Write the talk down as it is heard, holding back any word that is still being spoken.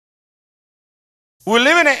We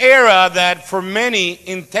live in an era that for many,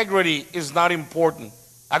 integrity is not important.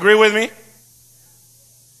 Agree with me?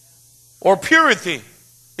 Or purity.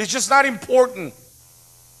 It's just not important.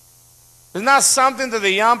 It's not something that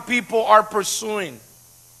the young people are pursuing.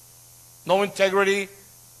 No integrity,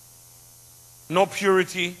 no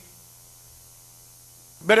purity.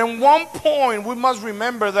 But at one point, we must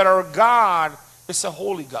remember that our God is a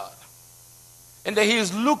holy God. And that He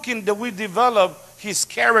is looking that we develop His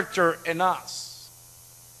character in us.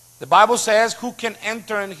 The Bible says, who can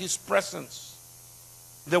enter in His presence?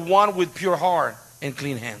 The one with pure heart and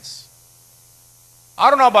clean hands. I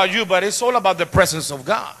don't know about you, but it's all about the presence of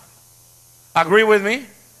God. Agree with me?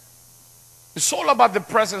 It's all about the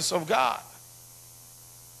presence of God.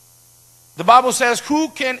 The Bible says, who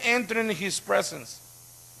can enter in His presence?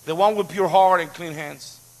 The one with pure heart and clean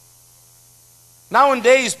hands.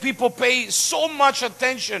 Nowadays, people pay so much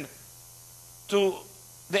attention to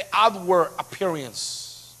the outward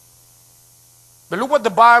appearance. But look what the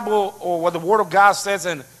Bible or what the Word of God says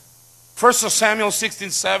in 1 Samuel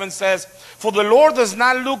 16:7 says, for the Lord does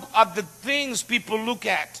not look at the things people look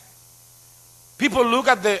at. People look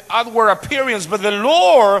at the outward appearance, but the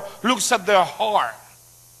Lord looks at their heart.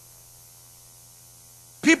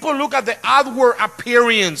 People look at the outward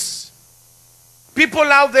appearance. People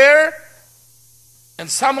out there, and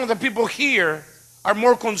some of the people here, are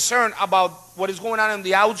more concerned about what is going on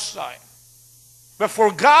the outside. But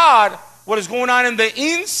for God, what is going on in the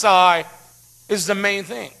inside is the main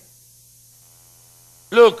thing.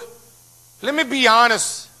 Look, let me be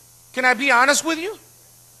honest. Can I be honest with you?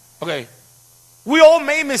 Okay. We all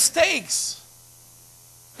made mistakes.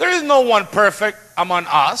 There is no one perfect among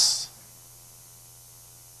us.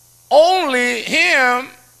 Only Him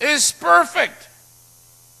is perfect.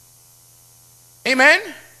 Amen?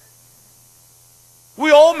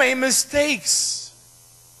 We all made mistakes.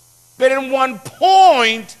 But in one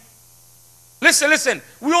point, listen,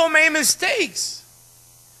 we all made mistakes.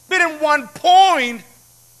 But in one point,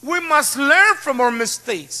 we must learn from our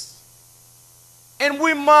mistakes. And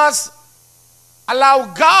we must allow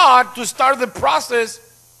God to start the process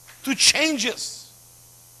to change us.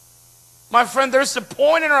 My friend, there's a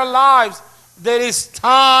point in our lives that it's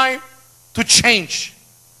time to change.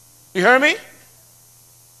 You hear me?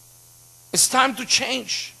 It's time to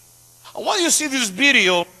change. I want you to see this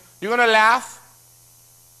video. You're going to laugh.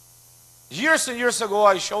 Years and years ago,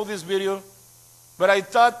 I showed this video, but I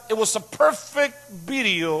thought it was a perfect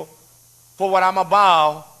video for what I'm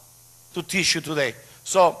about to teach you today.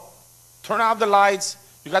 So, turn off the lights.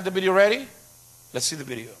 You got the video ready? Let's see the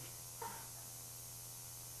video.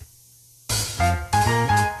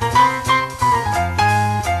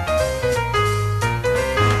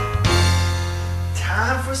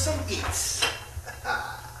 Time for some eats.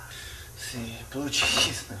 See, blue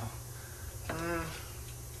cheese now.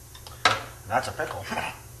 That's a pickle.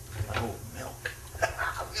 Oh, milk.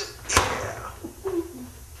 Yeah.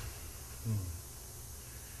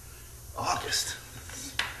 August.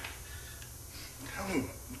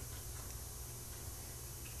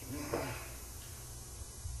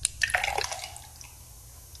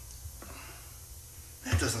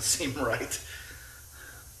 That doesn't seem right.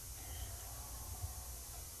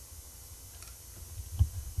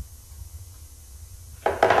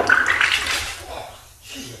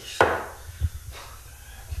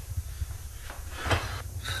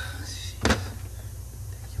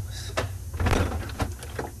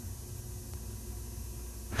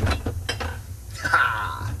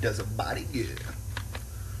 Does a body good.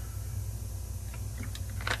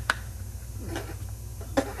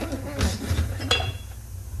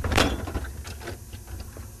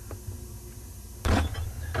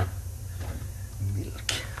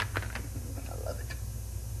 Milk. I love it.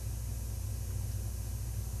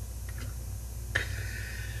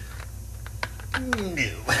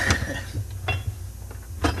 No.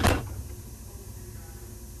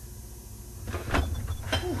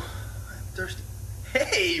 I'm thirsty.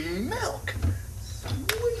 Hey, milk!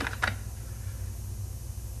 Sweet!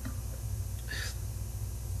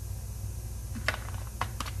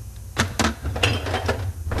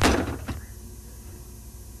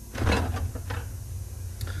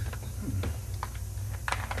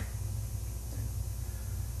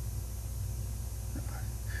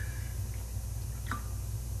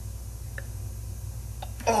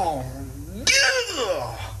 Oh, yeah!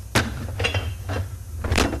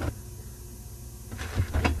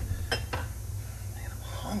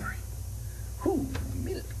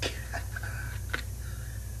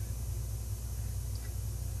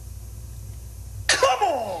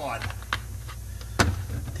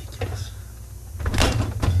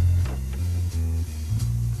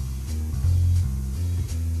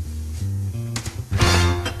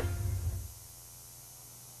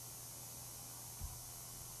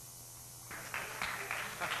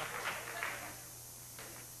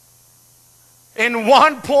 In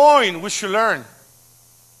one point, we should learn.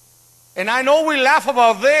 And I know we laugh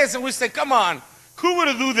about this and we say, come on, who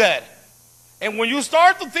would do that? And when you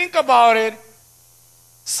start to think about it,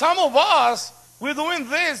 some of us, we're doing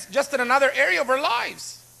this just in another area of our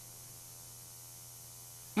lives.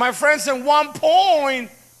 My friends, in one point,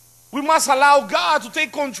 we must allow God to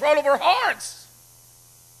take control of our hearts.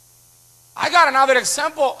 I got another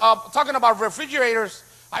example of talking about refrigerators.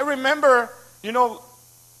 I remember,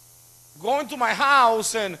 going to my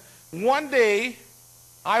house, and one day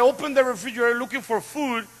I opened the refrigerator looking for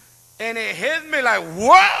food, and it hit me like,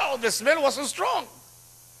 wow, the smell was so strong.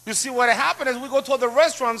 You see, what happened is we go to other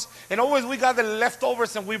restaurants, and always we got the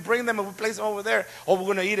leftovers, and we bring them and we place them over there. Oh, we're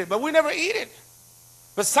going to eat it. But we never eat it.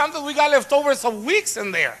 But sometimes we got leftovers of weeks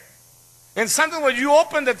in there. And sometimes when you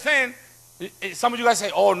open the thing, some of you guys say,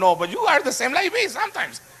 oh, no, but you are the same like me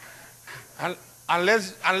sometimes.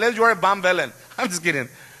 Unless you're a Van Bellen. I'm just kidding.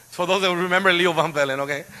 For those that remember Leo Van Bellen,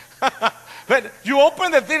 okay? But you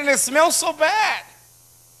open the thing and it smells so bad.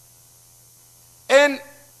 And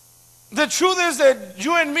the truth is that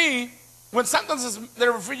you and me, when sometimes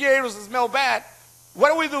the refrigerators smell bad,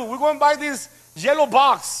 what do? We go and buy this yellow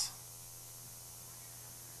box.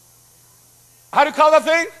 How do you call that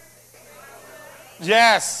thing?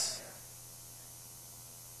 Yes.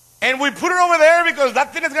 And we put it over there because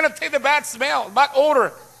that thing is going to take the bad smell, bad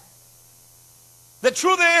odor. The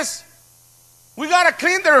truth is, we got to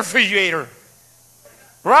clean the refrigerator.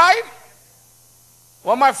 Right?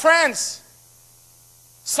 Well, my friends,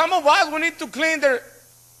 some of us, we need to clean the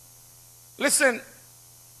inside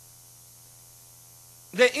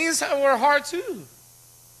of our heart too.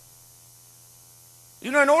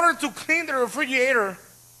 In order to clean the refrigerator,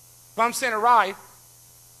 if I'm saying it right,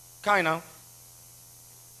 kind of,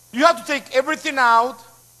 you have to take everything out,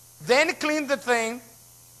 then clean the thing,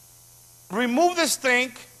 remove the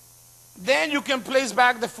stink, then you can place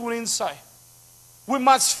back the food inside. We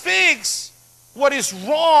must fix what is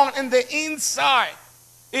wrong in the inside.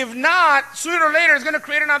 If not, sooner or later, it's going to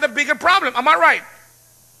create another bigger problem. Am I right?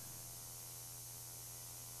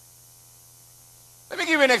 Let me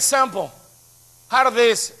give you an example. How does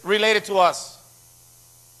this relate to us?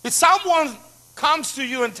 If someone comes to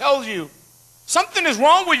you and tells you, something is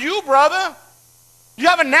wrong with you, brother, you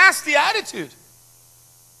have a nasty attitude.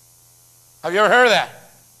 Have you ever heard that?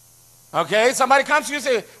 Okay, somebody comes to you and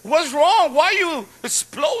says, what's wrong? Why you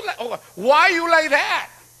explode? Why are you like that?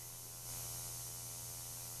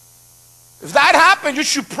 If that happens, you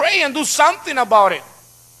should pray and do something about it.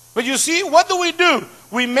 But you see, what do?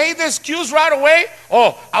 We made the excuse right away.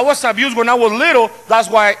 Oh, I was abused when I was little. That's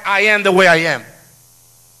why I am the way I am.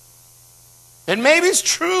 And maybe it's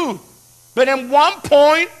true. But at one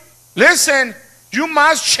point, listen, you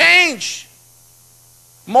must change.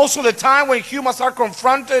 Most of the time when humans are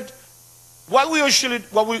confronted, what we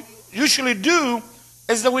usually do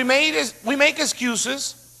is that we make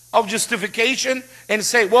excuses of justification and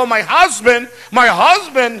say, well, my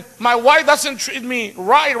wife doesn't treat me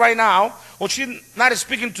right now, or she's not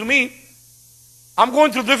speaking to me. I'm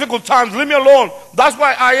going through difficult times. Leave me alone. That's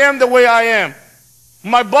why I am the way I am.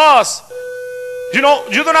 My boss, you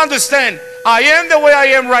don't understand. I am the way I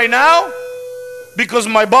am right now because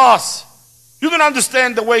my boss. You don't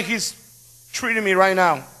understand the way he's treating me right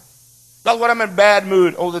now. That's why I'm in bad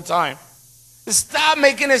mood all the time. Stop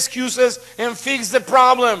making excuses and fix the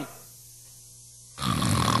problem.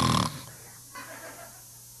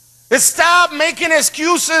 Stop making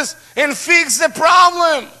excuses and fix the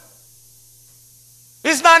problem.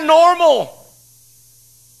 It's not normal.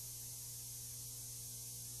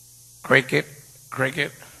 Cricket.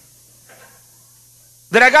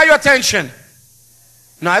 Did I got your attention?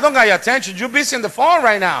 No, I don't got your attention. You're busy on the phone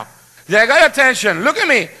right now. Did I got your attention? Look at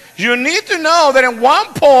me. You need to know that at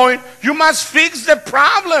one point, you must fix the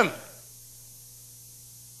problem.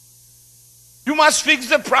 You must fix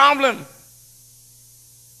the problem.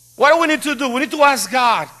 What do we need to do? We need to ask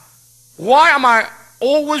God, why am I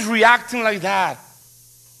always reacting like that?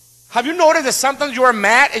 Have you noticed that sometimes you are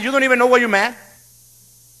mad and you don't even know why you're mad?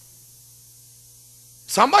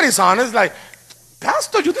 Somebody's honest, like,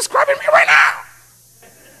 Pastor, you're describing me right now.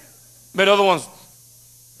 But the other ones,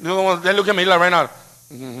 they look at me like right now.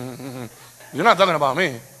 You're not talking about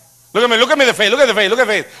me. Look at me the face, look at the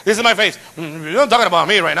face. This is my face. You're not talking about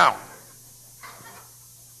me right now.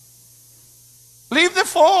 Leave the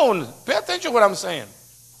phone. Pay attention to what I'm saying.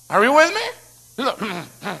 Are you with me?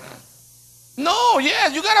 No,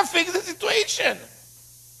 yes, you got to fix the situation.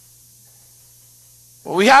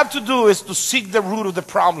 What we have to do is to seek the root of the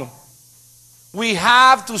problem. We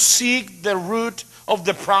have to seek the root of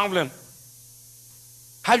the problem.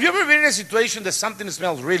 Have you ever been in a situation that something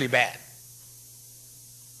smells really bad?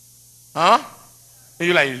 Huh? And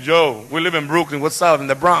you're like, Joe, we live in Brooklyn. What's up? In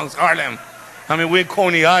the Bronx, Harlem. I mean, we're in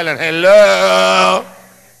Coney Island. Hello.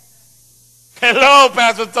 Hello,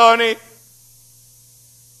 Pastor Tony.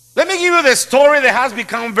 Let me give you the story that has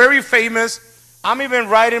become very famous. I'm even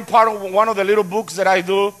writing part of one of the little books that I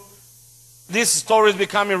do. This story is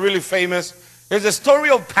becoming really famous. It's the story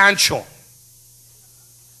of Pancho.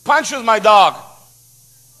 Pancho is my dog.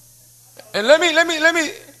 And let me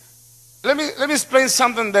explain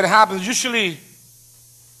something that happens. Usually,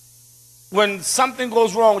 when something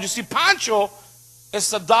goes wrong, you see, Pancho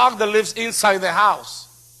is a dog that lives inside the house.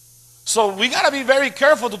 So we got to be very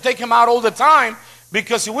careful to take him out all the time,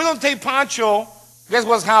 because if we don't take Pancho, guess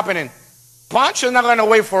what's happening? Pancho is not going to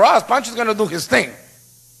wait for us. Pancho is going to do his thing.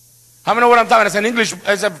 How many know what I'm talking about?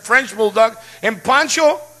 It's a French bulldog. And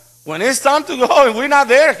Pancho, when it's time to go, if we're not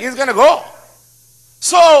there, he's going to go.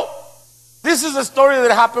 So, this is a story that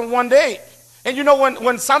happened one day. And you know,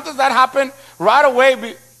 when something that happened, right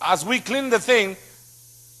away, as we clean the thing,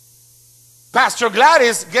 Pastor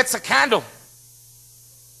Gladys gets a candle.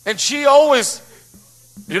 And she always,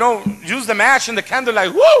 use the match and the candle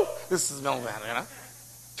like, whoo, this smells bad,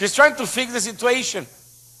 She's trying to fix the situation.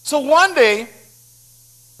 So one day,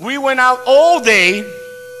 we went out all day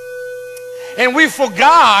and we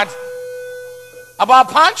forgot about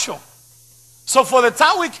Pancho. So for the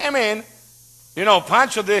time we came in,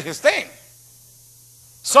 Pancho did his thing.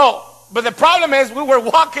 So, but the problem is we were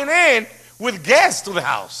walking in with guests to the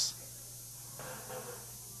house.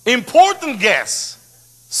 Important guests.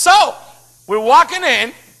 So, we're walking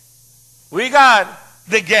in. We got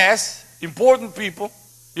the guests, important people,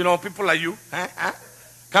 people like you,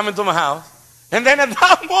 coming to my house. And then at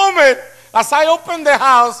that moment, as I open the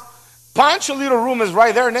house, Pancho's little room is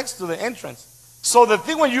right there next to the entrance. So the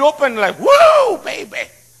thing when you open, like, woo, baby.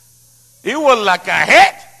 It was like a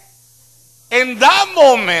hit. In that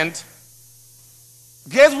moment,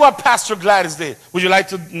 guess what Pastor Gladys did? Would you like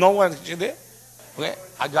to know what she did? Okay,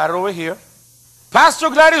 I got it over here. Pastor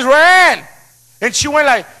Gladys ran. And she went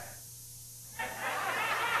like,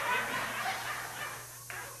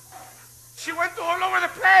 she went to all over the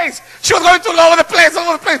place. She was going to all over the place, all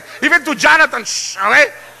over the place. Even to Jonathan, shh, all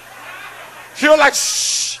right? She was like,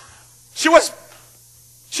 shh. She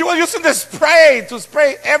was using the spray to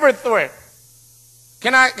spray everywhere.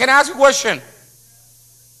 Can I ask you a question?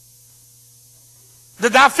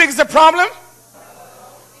 Did that fix the problem?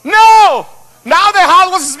 No. Now the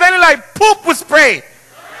house was smelling like poop with spray.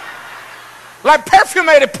 Like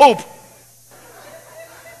perfumated poop.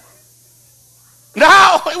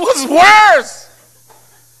 Now it was worse.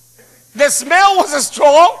 The smell was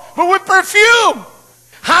strong, but with perfume.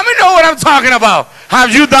 How many know what I'm talking about?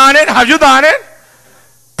 Have you done it? Have you done it?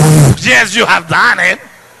 Yes, you have done it.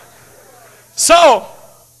 So,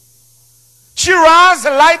 she runs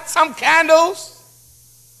and lights some candles.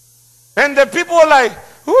 And the people are like,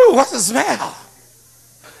 ooh, what's the smell?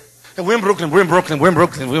 And we're in Brooklyn, we're in Brooklyn, we're in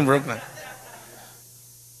Brooklyn, we're in Brooklyn.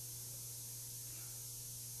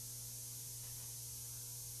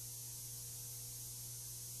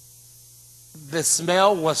 The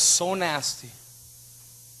smell was so nasty.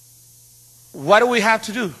 What do we have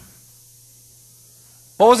to do?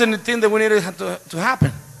 What was the thing that we needed to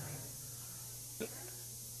happen?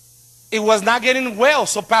 It was not getting well,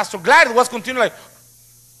 so Pastor Gladys was continuing like,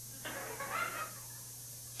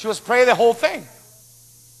 she was praying the whole thing.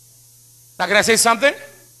 Now, can I say something?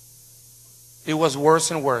 It was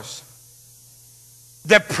worse and worse.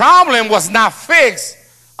 The problem was not fixed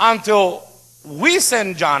until we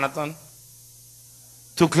sent Jonathan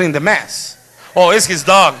to clean the mess. Oh, it's his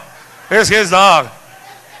dog. It's his dog.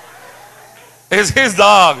 It's his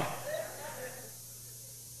dog.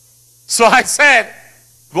 So I said,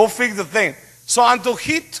 go fix the thing. So until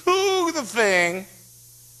he took the thing,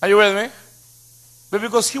 are you with me? But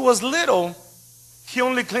because he was little, he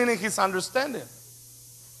only cleaned his understanding.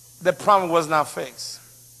 The problem was not fixed.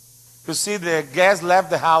 You see, the guests left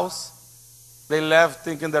the house. They left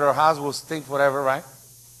thinking that our house will stink forever, right?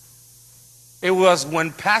 It was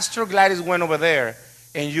when Pastor Gladys went over there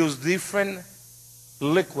and used different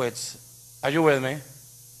liquids, are you with me,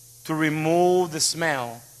 to remove the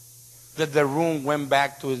smell, that the room went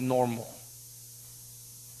back to its normal.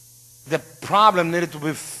 The problem needed to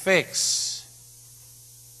be fixed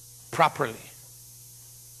properly.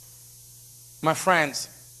 My friends,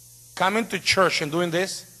 coming to church and doing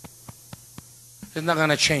this is not going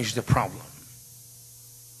to change the problem.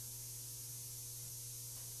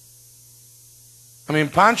 I mean,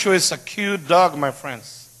 Pancho is a cute dog, my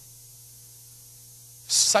friends.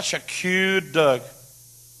 Such a cute dog.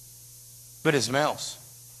 But it smells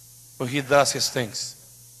when he does his things.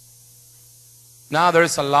 Now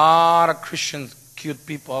there's a lot of Christian cute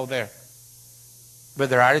people out there, but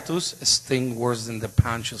their attitudes stink worse than the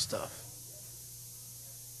Pancho stuff.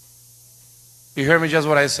 You heard me just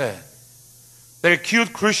what I said? They're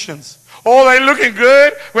cute Christians. Oh, they're looking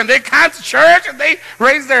good when they come to church and they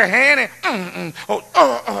raise their hand and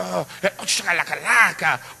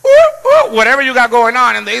whatever you got going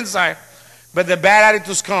on in the inside. But the bad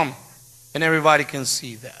attitudes come, and everybody can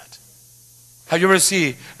see that. Have you ever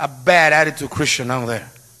seen a bad attitude Christian out there?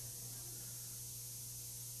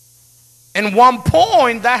 And one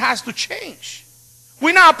point that has to change.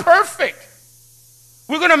 We're not perfect.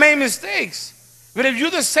 We're going to make mistakes. But if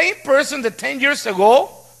you're the same person that 10 years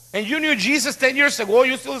ago, and you knew Jesus 10 years ago,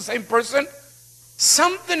 you're still the same person,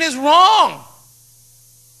 something is wrong.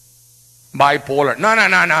 Bipolar.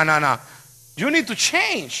 No. You need to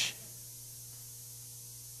change.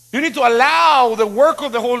 You need to allow the work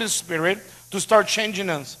of the Holy Spirit to start changing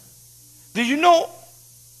us. Do you know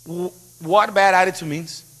what bad attitude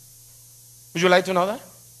means? Would you like to know that?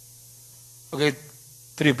 Okay,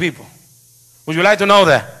 3 people. Would you like to know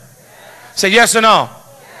that? Yes. Say yes or no. Yes.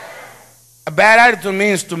 A bad attitude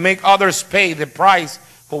means to make others pay the price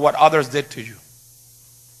for what others did to you.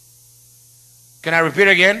 Can I repeat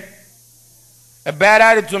again? A bad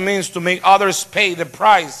attitude means to make others pay the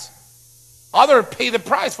price. Others pay the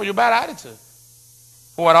price for your bad attitude,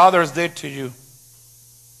 for what others did to you.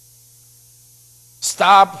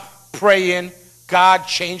 Stop praying, God,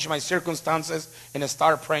 change my circumstances, and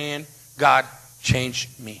start praying, God, change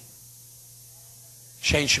me.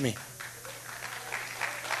 Change me.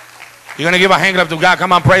 You're going to give a hand clap to God.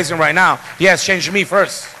 Come on, praise Him right now. Yes, change me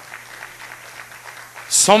first.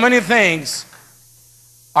 So many things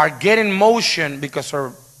are getting motion because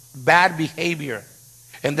of bad behavior.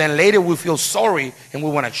 And then later we feel sorry and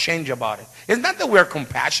we want to change about it. It's not that we're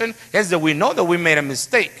compassionate. It's that we know that we made a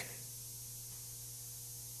mistake.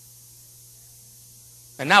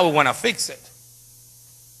 And now we want to fix it.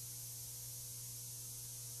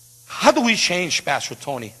 How do we change, Pastor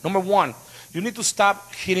Tony? Number one, you need to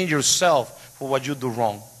stop hitting yourself for what you do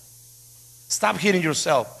wrong. Stop hitting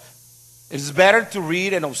yourself. It's better to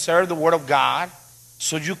read and observe the Word of God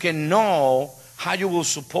so you can know how you were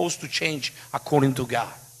supposed to change according to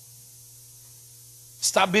God.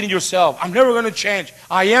 Stop beating yourself. I'm never going to change.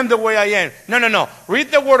 I am the way I am. No. Read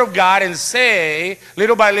the Word of God and say,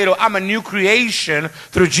 little by little, I'm a new creation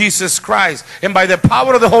through Jesus Christ. And by the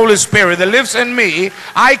power of the Holy Spirit that lives in me,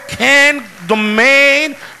 I can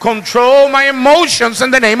domain, control my emotions in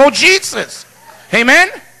the name of Jesus. Amen?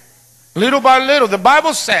 Little by little. The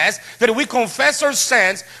Bible says that if we confess our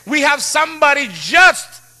sins, we have somebody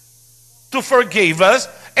just to forgive us,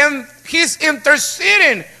 and He's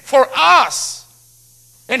interceding for us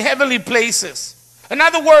in heavenly places. In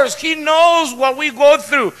other words, He knows what we go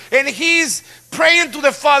through, and He's praying to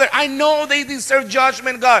the Father. I know they deserve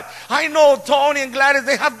judgment, God. I know Tony and Gladys,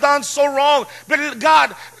 they have done so wrong, but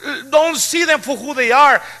God, don't see them for who they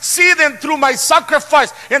are. See them through my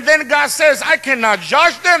sacrifice. And then God says, I cannot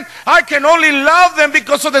judge them. I can only love them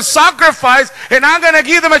because of the sacrifice, and I'm going to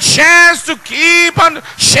give them a chance to keep on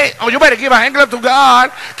changing. Oh, you better give a hand clap to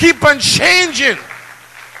God. Keep on changing.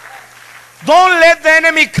 Don't let the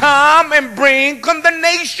enemy come and bring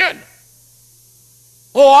condemnation.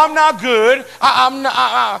 Oh, I'm not good.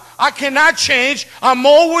 I cannot change. I'm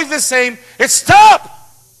always the same. Stop.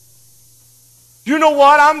 You know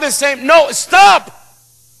what? I'm the same. No, stop.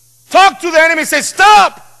 Talk to the enemy. Say,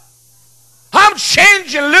 stop. I'm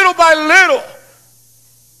changing little by little.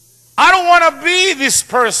 I don't want to be this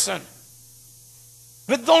person.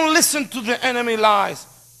 But don't listen to the enemy lies.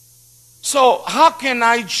 So how can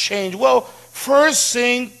I change? Well, first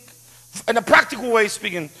thing, in a practical way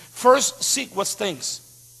speaking, first seek what stinks.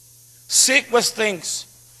 Seek what stinks.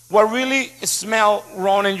 What really smells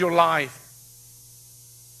wrong in your life.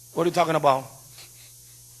 What are you talking about?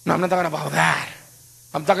 No, I'm not talking about that.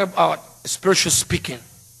 I'm talking about spiritual speaking.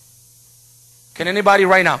 Can anybody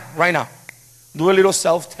right now, do a little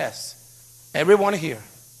self-test? Everyone here,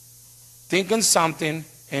 thinking something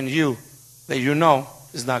in you that you know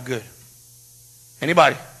is not good.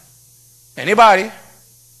 Anybody? Anybody?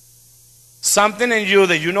 Something in you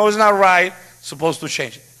that you know is not right, supposed to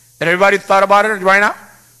change it. And everybody thought about it right now?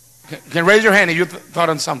 Can raise your hand if you thought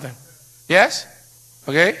on something. Yes?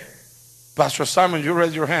 Okay? Pastor Simon, you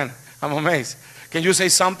raise your hand. I'm amazed. Can you say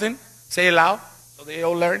something? Say it loud so they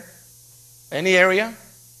all learn. Any area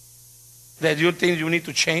that you think you need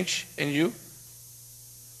to change in you?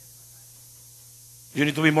 You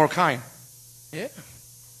need to be more kind. Yeah.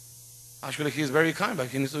 Actually, he's very kind, but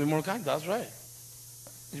he needs to be more kind. That's right.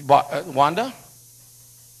 Wanda?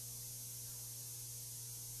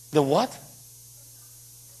 The what?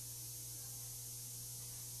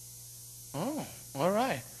 All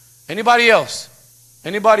right. Anybody else?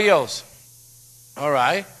 Anybody else? All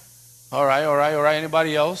right. All right, all right, all right.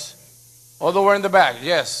 Anybody else? All the way in the back.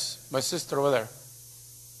 Yes. My sister over there.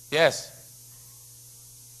 Yes.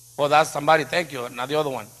 Well, that's somebody. Thank you. Not the other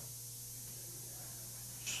one.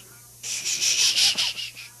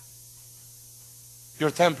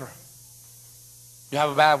 Your temper. You have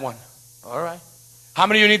a bad one. All right. How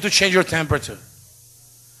many of you need to change your temper to?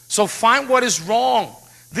 So find what is wrong.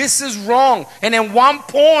 This is wrong. And at one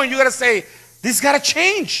point, you got to say, this got to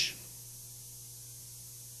change.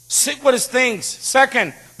 Sit with his things.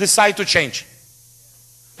 Second, decide to change.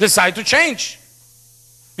 Decide to change.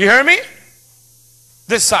 You hear me?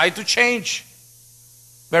 Decide to change.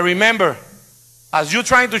 But remember, as you're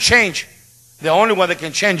trying to change, the only one that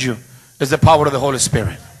can change you is the power of the Holy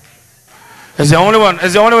Spirit. It's the only one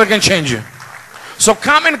that can change you. So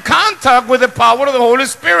come in contact with the power of the Holy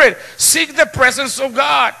Spirit. Seek the presence of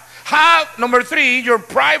God. Have, number 3, your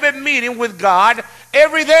private meeting with God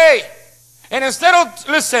every day. And instead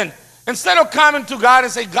of coming to God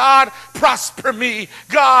and say, God, prosper me.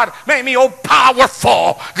 God, make me all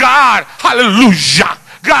powerful. God, hallelujah.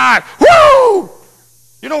 God, woo!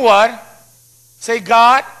 You know what? Say,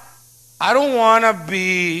 God, I don't want to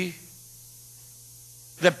be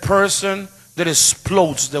the person that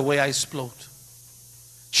explodes the way I explode.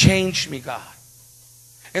 Change me, God.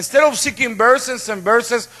 Instead of seeking verses and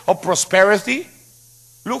verses of prosperity,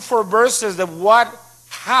 look for verses that what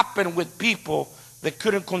happened with people that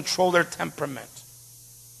couldn't control their temperament.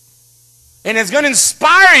 And it's going to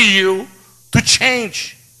inspire you to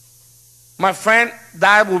change. My friend,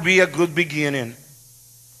 that will be a good beginning.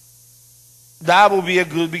 That will be a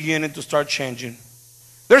good beginning to start changing.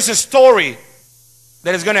 There's a story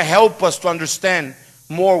that is going to help us to understand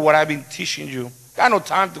more what I've been teaching you. Got no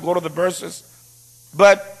time to go to the verses.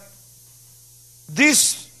 But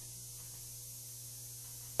this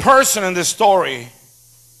person in the story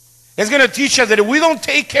is going to teach us that if we don't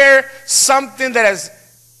take care of something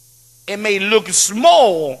it may look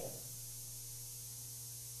small,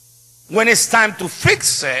 when it's time to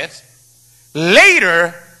fix it,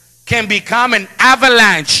 later can become an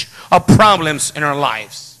avalanche of problems in our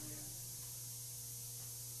lives.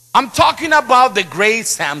 I'm talking about the great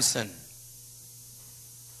Samson.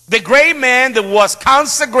 The great man that was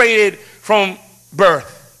consecrated from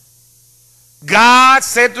birth. God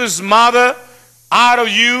said to his mother, out of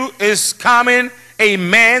you is coming a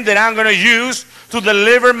man that I'm going to use to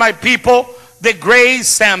deliver my people, the great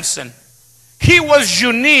Samson. He was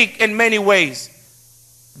unique in many ways.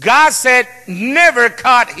 God said, never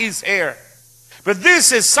cut his hair. But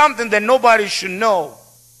this is something that nobody should know.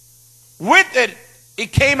 With it,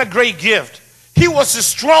 it came a great gift. He was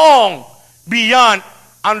strong beyond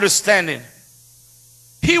understanding.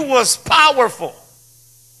 He was powerful.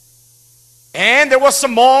 And there was a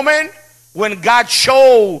moment when God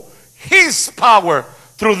showed his power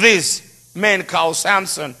through this man called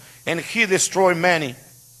Samson, and he destroyed many.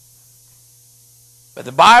 But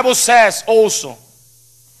the Bible says also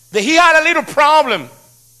that he had a little problem.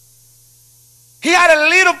 He had a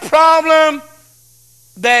little problem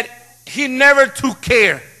that he never took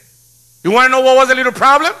care. You want to know what was the little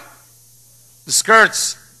problem? The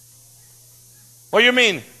skirts. What do you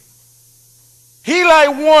mean? He like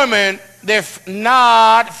women that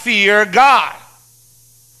not fear God.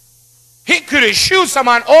 He could choose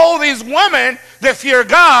among all these women that fear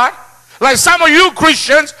God. Like some of you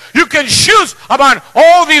Christians, you can choose among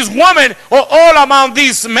all these women or all among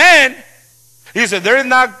these men. He said, they're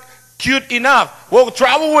not cute enough. Well,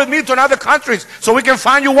 travel with me to another countries so we can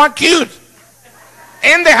find you one cute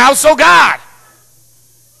in the house of God.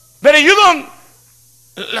 But if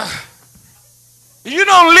you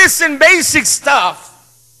don't listen basic stuff,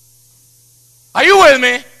 are you with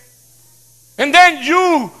me? And then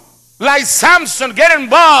you, like Samson, get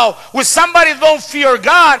involved with somebody that don't fear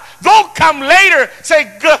God. Don't come later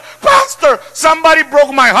say, Pastor, somebody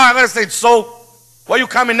broke my heart. I'm going to say, so why are you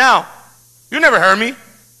coming now? You never heard me.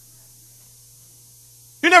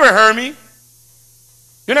 You never heard me.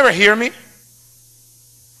 You never hear me.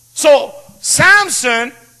 So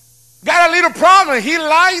Samson got a little problem. He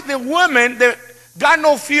liked the woman that got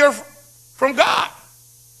no fear from God.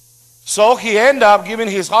 So he ended up giving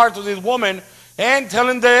his heart to this woman and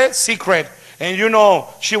telling the secret. And you know,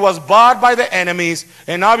 she was bought by the enemies.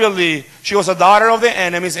 And obviously, she was a daughter of the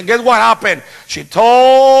enemies. And guess what happened? She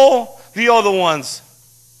told the other ones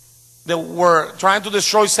that were trying to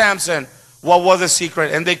destroy Samson what was the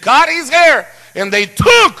secret. And they cut his hair. And they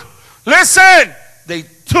took, listen, they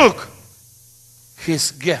took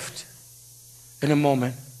his gift in a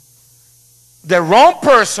moment. The wrong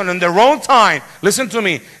person in the wrong time, listen to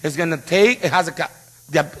me, is going to take, it has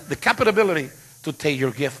the capability to take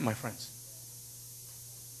your gift, my friends.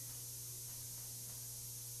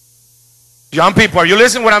 Young people, are you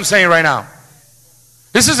listening to what I'm saying right now?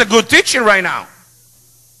 This is a good teaching right now.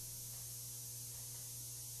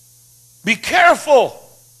 Be careful.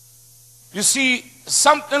 You see,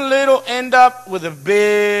 something little end up with a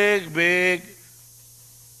big, big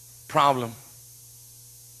problem.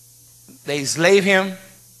 They enslaved him.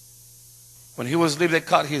 When he was asleep, they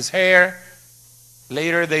cut his hair.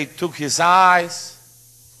 Later, they took his eyes.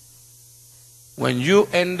 When you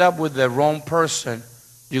end up with the wrong person,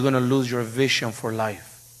 you're going to lose your vision for life.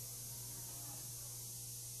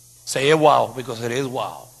 Say it wow, because it is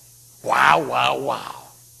wow. Wow, wow, wow.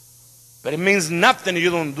 But it means nothing if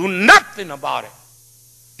you don't do nothing about it.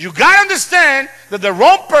 You got to understand that the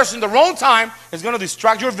wrong person, the wrong time, is going to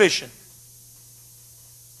distract your vision.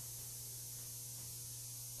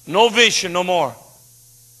 No vision, no more.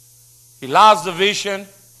 He lost the vision,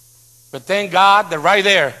 but thank God that right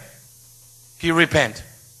there, he repent.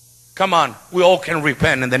 Come on, we all can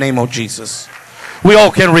repent in the name of Jesus. We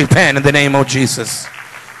all can repent in the name of Jesus.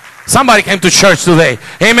 Somebody came to church today.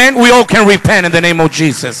 Amen. We all can repent in the name of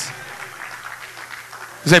Jesus.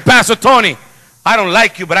 You say, Pastor Tony, I don't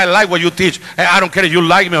like you, but I like what you teach. I don't care if you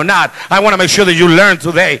like me or not. I want to make sure that you learn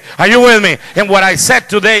today. Are you with me? And what I said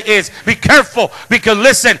today is be careful, because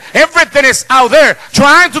listen, everything is out there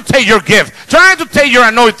trying to take your gift, trying to take your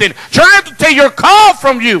anointing, trying to take your call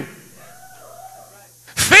from you.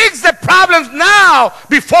 Fix the problems now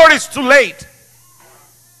before it's too late.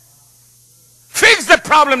 Fix the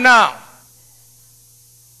problem now.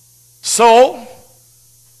 So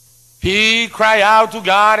he cried out to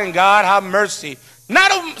God, and God have mercy.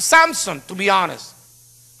 Not of Samson, to be honest.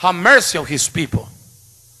 Have mercy on his people.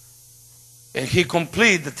 And he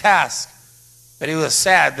completed the task. But it was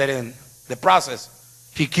sad that in the process,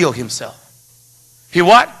 he killed himself. He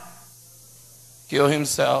what? Killed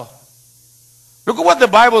himself. Look at what the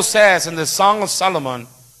Bible says in the Song of Solomon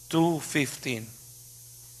 2:15.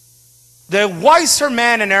 The wiser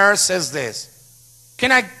man in earth says this.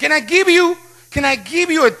 Can I give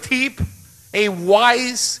you a tip, a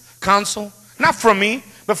wise counsel? Not from me,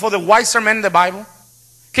 but for the wiser man in the Bible.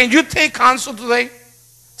 Can you take counsel today?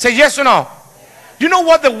 Say yes or no. You know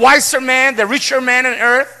what the wiser man, the richer man on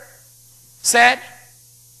earth said?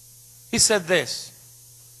 He said this.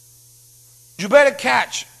 You better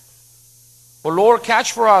catch, oh Lord,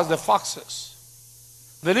 catch for us the foxes.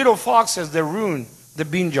 The little foxes that ruin the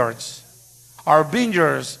vineyards. Our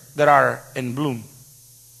vineyards that are in bloom.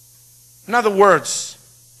 In other words,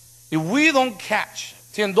 if we don't catch,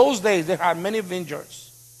 see, in those days there are many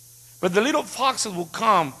vineyards, but the little foxes will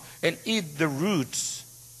come and eat the roots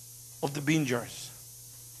of the vineyards.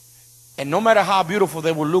 And no matter how beautiful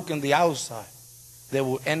they will look in the outside, they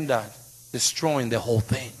will end up destroying the whole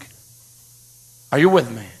thing. Are you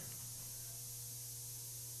with me?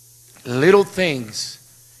 Little things,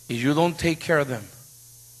 if you don't take care of them,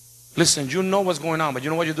 listen, you know what's going on, but you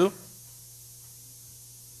know what you do?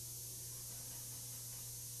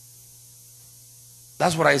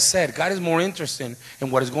 That's what I said. God is more interested in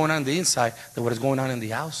what is going on the inside than what is going on in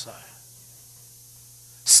the outside.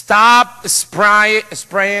 Stop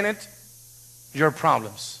spraying it. Your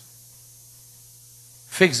problems.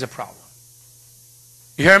 Fix the problem.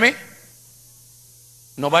 You hear me?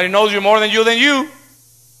 Nobody knows you more than you.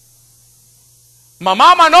 My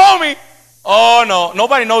mama knows me. Oh no,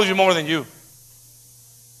 nobody knows you more than you.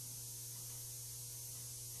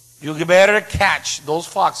 You better catch those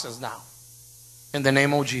foxes now. In the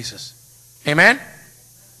name of Jesus. Amen?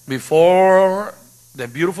 Before the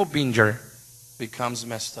beautiful vineyard becomes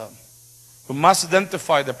messed up. We must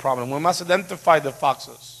identify the problem. We must identify the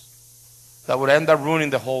foxes that would end up ruining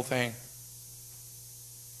the whole thing.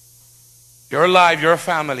 Your life, your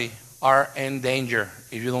family are in danger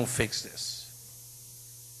if you don't fix this.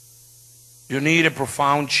 You need a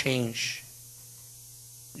profound change.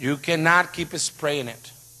 You cannot keep spraying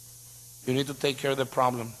it. You need to take care of the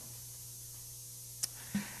problem.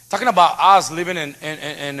 Talking about us living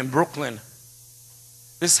in Brooklyn.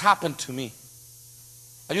 This happened to me.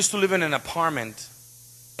 I used to live in an apartment,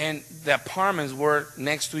 and the apartments were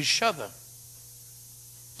next to each other.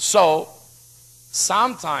 So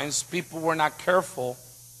sometimes people were not careful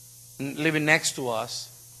living next to us.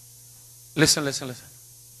 Listen.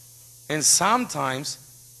 And sometimes,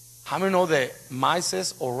 how many know that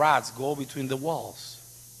mice or rats go between the walls?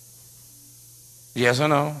 Yes or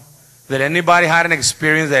no? Did anybody had an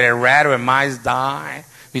experience that a rat or a mice die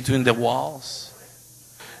between the walls?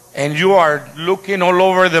 And you are looking all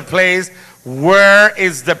over the place Where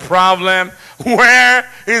is the problem? Where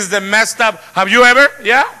is the messed up? Have you ever?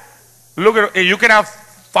 Yeah? Look at it. You cannot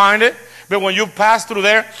find it. But when you pass through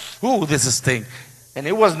there, ooh, this is stink. And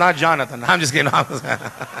it was not Jonathan. I'm just kidding.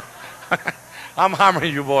 I'm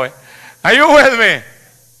hammering you, boy. Are you with me?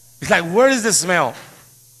 It's like, where is the smell?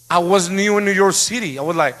 I was new in New York City. I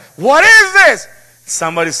was like, what is this?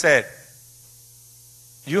 Somebody said,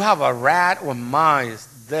 you have a rat or mice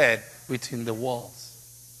dead between the walls.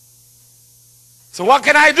 So what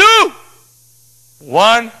can I do?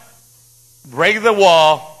 One, break the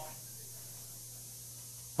wall,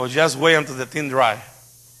 or just wait until the thing dry.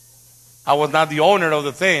 I was not the owner of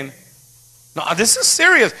the thing. No, this is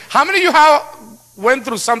serious. How many of you have went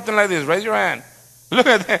through something like this? Raise your hand. Look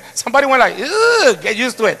at that. Somebody went like, ugh, get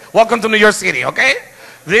used to it. Welcome to New York City, okay?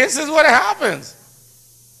 This is what happens.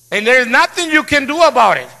 And there's nothing you can do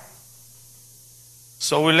about it.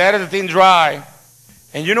 So we let the thing dry.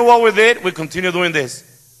 And you know what we did? We continued doing this.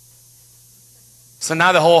 So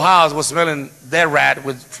now the whole house was smelling dead rat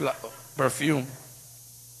with perfume.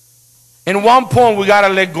 In one point, we got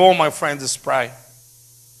to let go, my friends, this pride.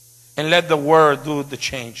 And let the word do the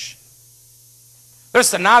change.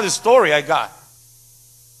 There's another story I got.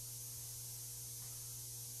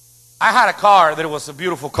 I had a car that was a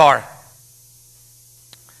beautiful car.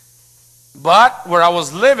 But where I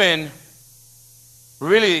was living,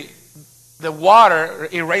 really, the water,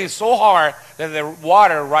 it rained so hard that the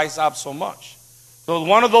water rise up so much. So it was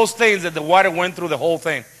one of those things that the water went through the whole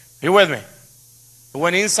thing. You with me? It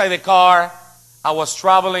went inside the car. I was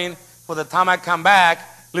traveling. For the time I come back,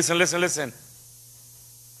 listen.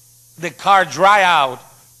 The car dry out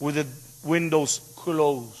with the windows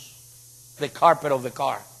closed. The carpet of the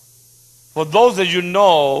car. For those that you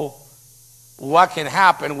know what can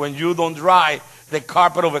happen when you don't dry the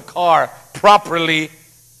carpet of a car properly,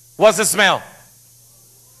 what's the smell?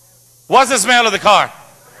 What's the smell of the car?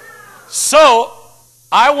 So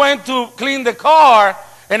I went to clean the car,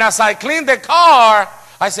 and as I cleaned the car,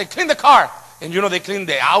 I said, clean the car. And you know, they clean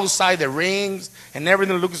the outside, the rings, and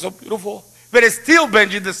everything looks so beautiful. But it's still,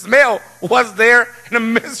 Benji, the smell was there in a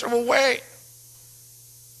miserable way.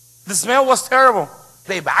 The smell was terrible.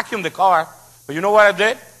 They vacuumed the car. But you know what I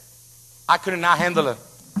did? I could not handle it.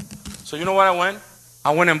 So you know what I went?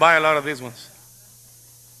 I went and buy a lot of these ones.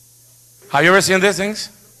 Have you ever seen these things?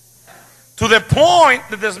 To the point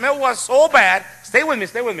that the smell was so bad. Stay with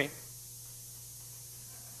me.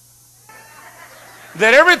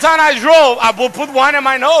 That every time I drove, I would put one in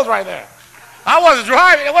my nose right there. I was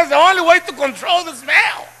driving. It was the only way to control the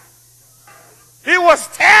smell. It was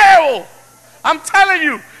terrible. I'm telling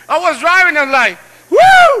you. I was driving and like,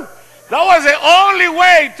 woo! That was the only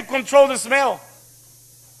way to control the smell.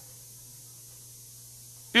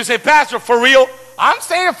 You say, Pastor, for real? I'm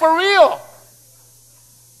saying it for real.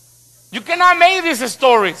 You cannot make these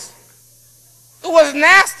stories. It was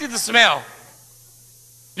nasty, the smell.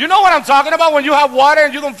 You know what I'm talking about when you have water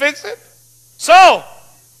and you don't fix it? So,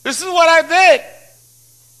 this is what I did.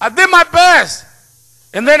 I did my best.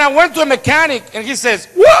 And then I went to a mechanic and he says,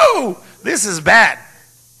 whoa, this is bad.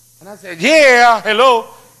 And I said, yeah, hello.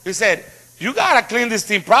 He said, you got to clean this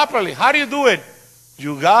thing properly. How do you do it?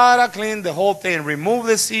 You got to clean the whole thing, remove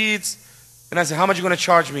the seats. And I said, how much are you going to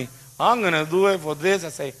charge me? I'm going to do it for this. I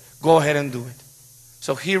say, go ahead and do it.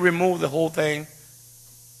 So he removed the whole thing.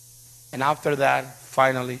 And after that,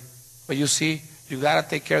 finally, but you see, you got to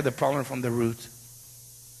take care of the problem from the root.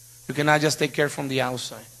 You cannot just take care from the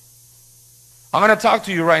outside. I'm going to talk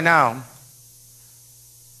to you right now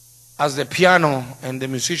as the piano and the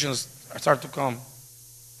musicians start to come.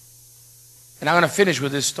 And I'm going to finish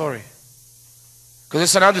with this story. Because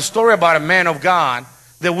it's another story about a man of God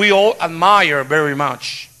that we all admire very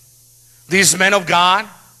much. This man of God,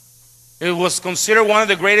 it was considered one of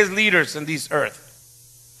the greatest leaders in this earth.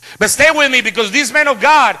 But stay with me, because this man of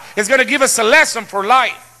God is going to give us a lesson for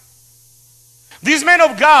life. This man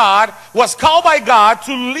of God was called by God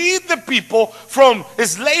to lead the people from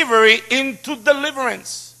slavery into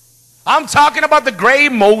deliverance. I'm talking about the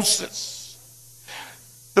great Moses.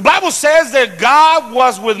 The Bible says that God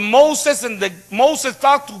was with Moses, and Moses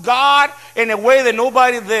talked to God in a way that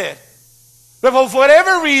nobody did. But for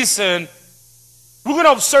whatever reason, we're going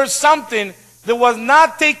to observe something that was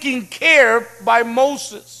not taken care by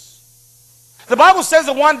Moses. The Bible says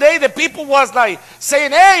that one day the people was like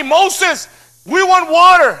saying, hey, Moses, we want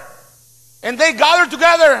water. And they gathered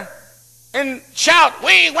together and shout,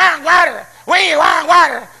 we want water, we want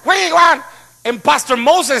water, we want. And Pastor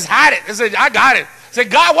Moses had it. He said, I got it. He said,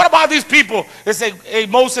 God, what about these people? They said, hey,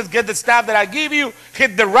 Moses, get the staff that I give you,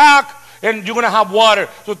 hit the rock, and you're going to have water.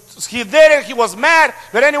 So he did it. He was mad.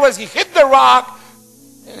 But anyways, he hit the rock,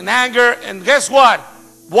 in anger, and guess what?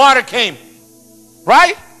 Water came,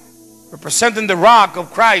 right? Representing the rock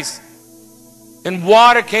of Christ. And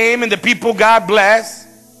water came and the people got blessed.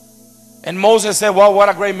 And Moses said, well, what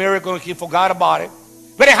a great miracle. He forgot about it.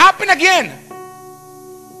 But it happened again.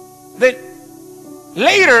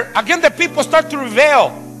 Later, again, the people start to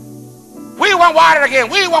rebel. We want water again.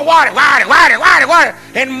 We want water, water, water, water, water.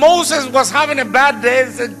 And Moses was having a bad day.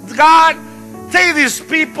 He said, God, take these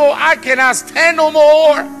people. I cannot stand no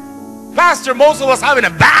more. Pastor Moses was having a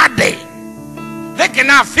bad day. They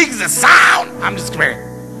cannot fix the sound. I'm just kidding.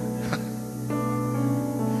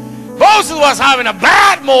 Moses was having a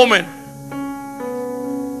bad moment.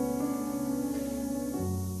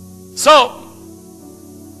 So,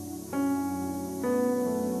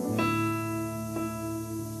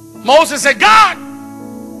 Moses said, God,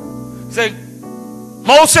 said,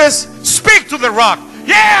 Moses, speak to the rock.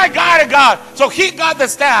 Yeah, I got it, God. So he got the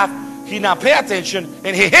staff. He now paid attention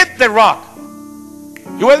and he hit the rock.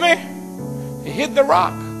 You with me? He hit the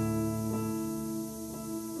rock.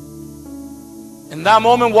 In that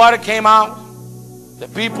moment, water came out. The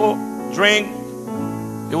people drank.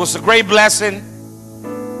 It was a great blessing.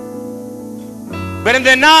 But in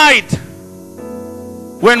the night,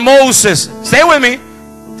 when Moses, stay with me.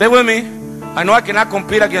 Stay with me. I know I cannot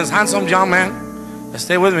compete against handsome young man.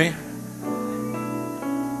 Stay with me.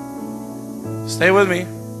 Stay with me.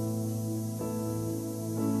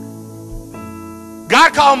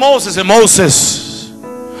 God called Moses and Moses.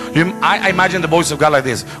 I imagine the voice of God like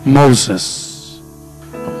this. Moses.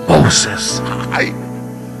 Moses. I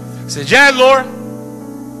said, yes, Lord.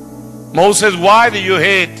 Moses, why did you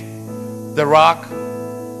hit the rock?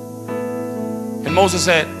 And Moses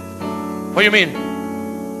said, what do you mean?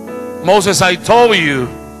 Moses, I told you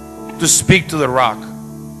to speak to the rock.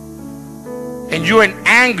 And you in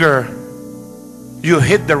anger, you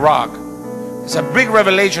hit the rock. It's a big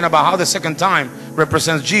revelation about how the second time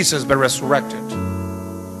represents Jesus but resurrected.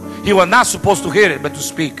 He was not supposed to hit it but to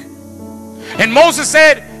speak. And Moses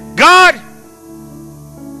said, God,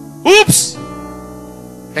 oops.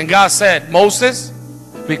 And God said, Moses,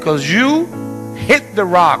 because you hit the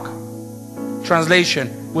rock,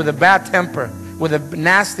 translation, with a bad temper, with a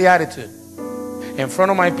nasty attitude in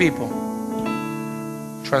front of my people,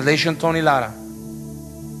 translation Tony Lara,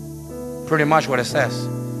 pretty much what it says,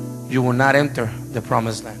 you will not enter the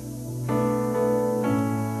promised land.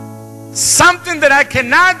 Something that I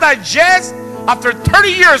cannot digest after 30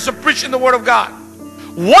 years of preaching the word of God.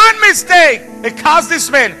 One mistake, it caused this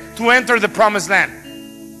man to enter the promised land.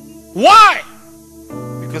 Why?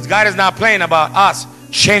 Because God is not playing about us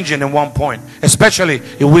changing in one point, especially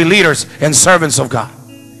if we leaders and servants of God.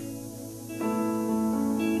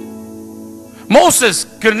 Moses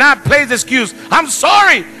could not play the excuse. I'm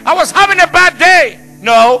sorry, I was having a bad day.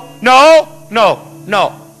 No, no, no,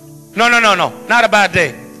 no, no, no, no, no, not a bad day.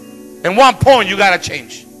 In one point you got to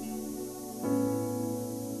change.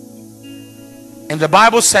 And the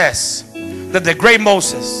Bible says that the great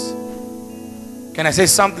Moses, can I say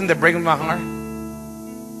something that breaks my heart?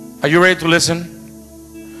 Are you ready to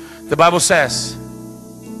listen? The Bible says,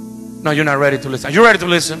 no, you're not ready to listen. Are you ready to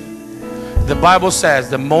listen? The Bible says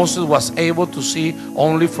that Moses was able to see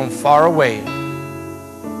only from far away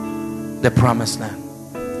the promised land.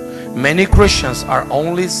 Many Christians are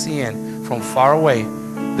only seeing from far away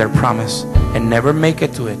their promise and never make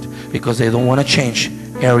it to it because they don't want to change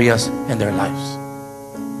areas in their lives.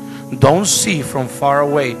 Don't see from far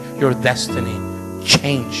away your destiny.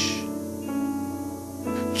 Change.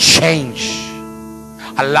 Change.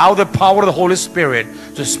 Allow the power of the Holy Spirit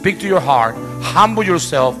to speak to your heart. Humble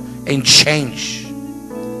yourself and change.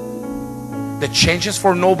 The change is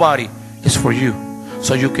for nobody. It's for you.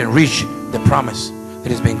 So you can reach the promise that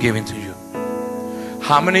has been given to you.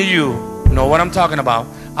 How many of you know what I'm talking about?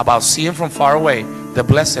 About seeing from far away the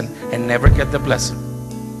blessing and never get the blessing.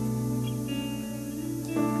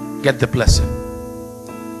 Get the blessing.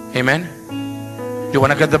 Amen. You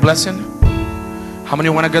want to get the blessing? How many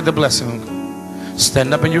want to get the blessing?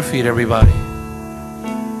 Stand up on your feet, everybody.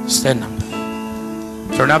 Stand up.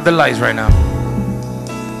 Turn up the lights right now.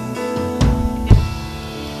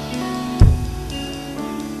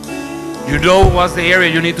 You know what's the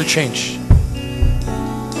area you need to change.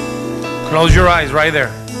 Close your eyes right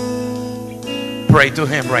there. Pray to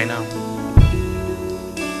Him right now.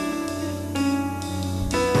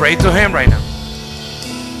 Pray to Him right now.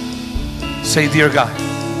 Say, dear God,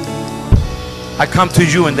 I come to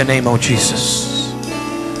you in the name of Jesus.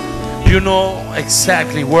 You know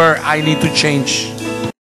exactly where I need to change.